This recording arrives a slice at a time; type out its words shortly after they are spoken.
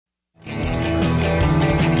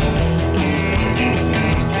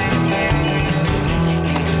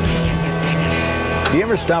Do you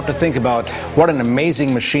ever stop to think about what an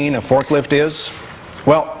amazing machine a forklift is?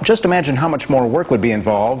 Well, just imagine how much more work would be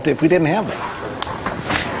involved if we didn't have them.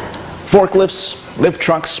 Forklifts, lift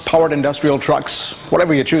trucks, powered industrial trucks,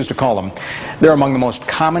 whatever you choose to call them, they're among the most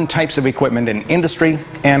common types of equipment in industry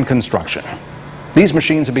and construction. These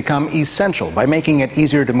machines have become essential by making it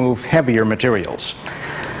easier to move heavier materials.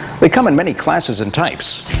 They come in many classes and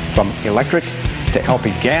types, from electric to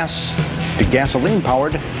LP gas, to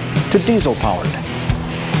gasoline-powered, to diesel-powered.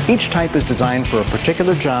 Each type is designed for a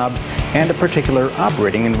particular job and a particular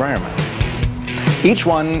operating environment. Each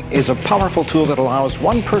one is a powerful tool that allows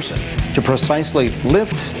one person to precisely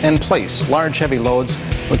lift and place large heavy loads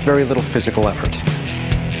with very little physical effort.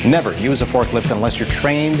 Never use a forklift unless you're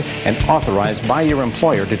trained and authorized by your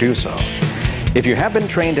employer to do so. If you have been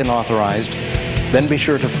trained and authorized, then be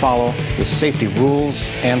sure to follow the safety rules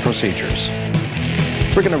and procedures.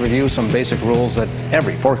 We're going to review some basic rules that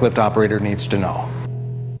every forklift operator needs to know.